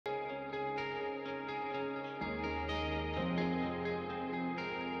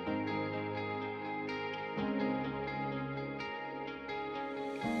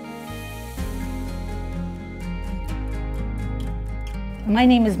My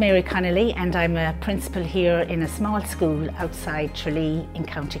name is Mary Connolly and I'm a principal here in a small school outside Tralee in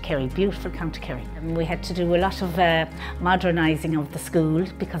County Kerry, beautiful County Kerry. We had to do a lot of modernising of the school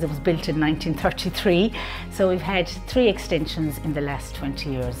because it was built in 1933. So we've had 3 extensions in the last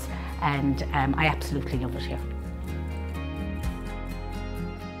 20 years and I absolutely love it here.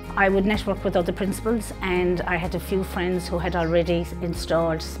 I would network with other principals and I had a few friends who had already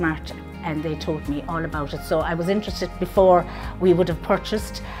installed SMART and they told me all about it. So I was interested before we would have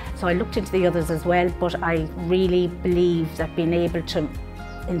purchased. So I looked into the others as well, but I really believe that being able to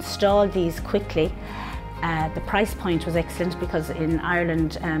install these quickly, the price point was excellent because in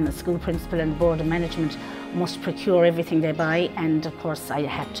Ireland a school principal and board of management must procure everything they buy, and of course I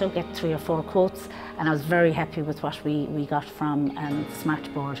had to get 3 or 4 quotes and I was very happy with what we got from the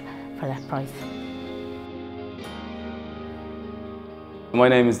SMART board for that price. My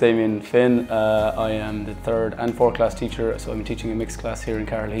name is Damien Finn. I am the 3rd and 4th class teacher, so I'm teaching a mixed class here in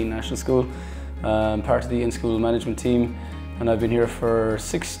Caherleaheen National School. I'm part of the in-school management team and I've been here for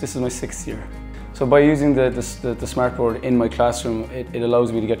this is my 6th year. So by using the SMART board in my classroom, it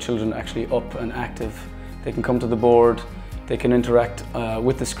allows me to get children actually up and active. They can come to the board, they can interact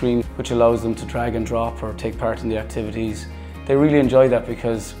with the screen, which allows them to drag and drop or take part in the activities. They really enjoy that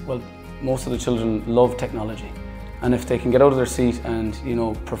because, well, most of the children love technology. And if they can get out of their seat and, you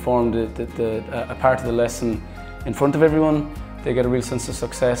know, perform a part of the lesson in front of everyone, they get a real sense of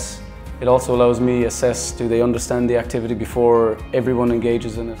success. It also allows me to assess, do they understand the activity before everyone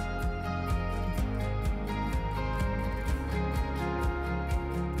engages in it.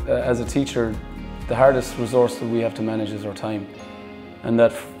 As a teacher, the hardest resource that we have to manage is our time. And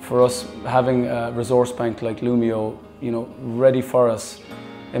that for us, having a resource bank like Lumio, you know, ready for us,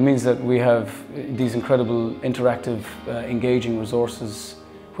 it means that we have these incredible, interactive, engaging resources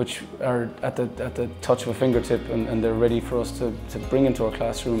which are at the touch of a fingertip and they're ready for us to bring into our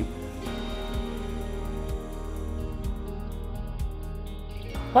classroom.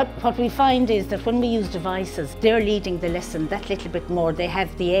 What we find is that when we use devices, they're leading the lesson that little bit more. They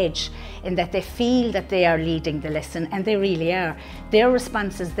have the edge in that they feel that they are leading the lesson, and they really are. Their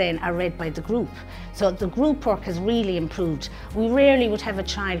responses then are read by the group. So the group work has really improved. We rarely would have a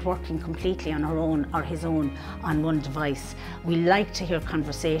child working completely on her own or his own on one device. We like to hear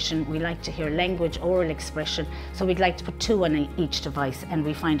conversation, we like to hear language, oral expression, so we'd like to put 2 on each device and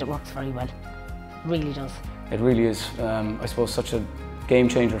we find it works very well. It really does. It really is, I suppose, such a game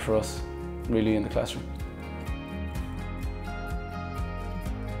changer for us, really, in the classroom.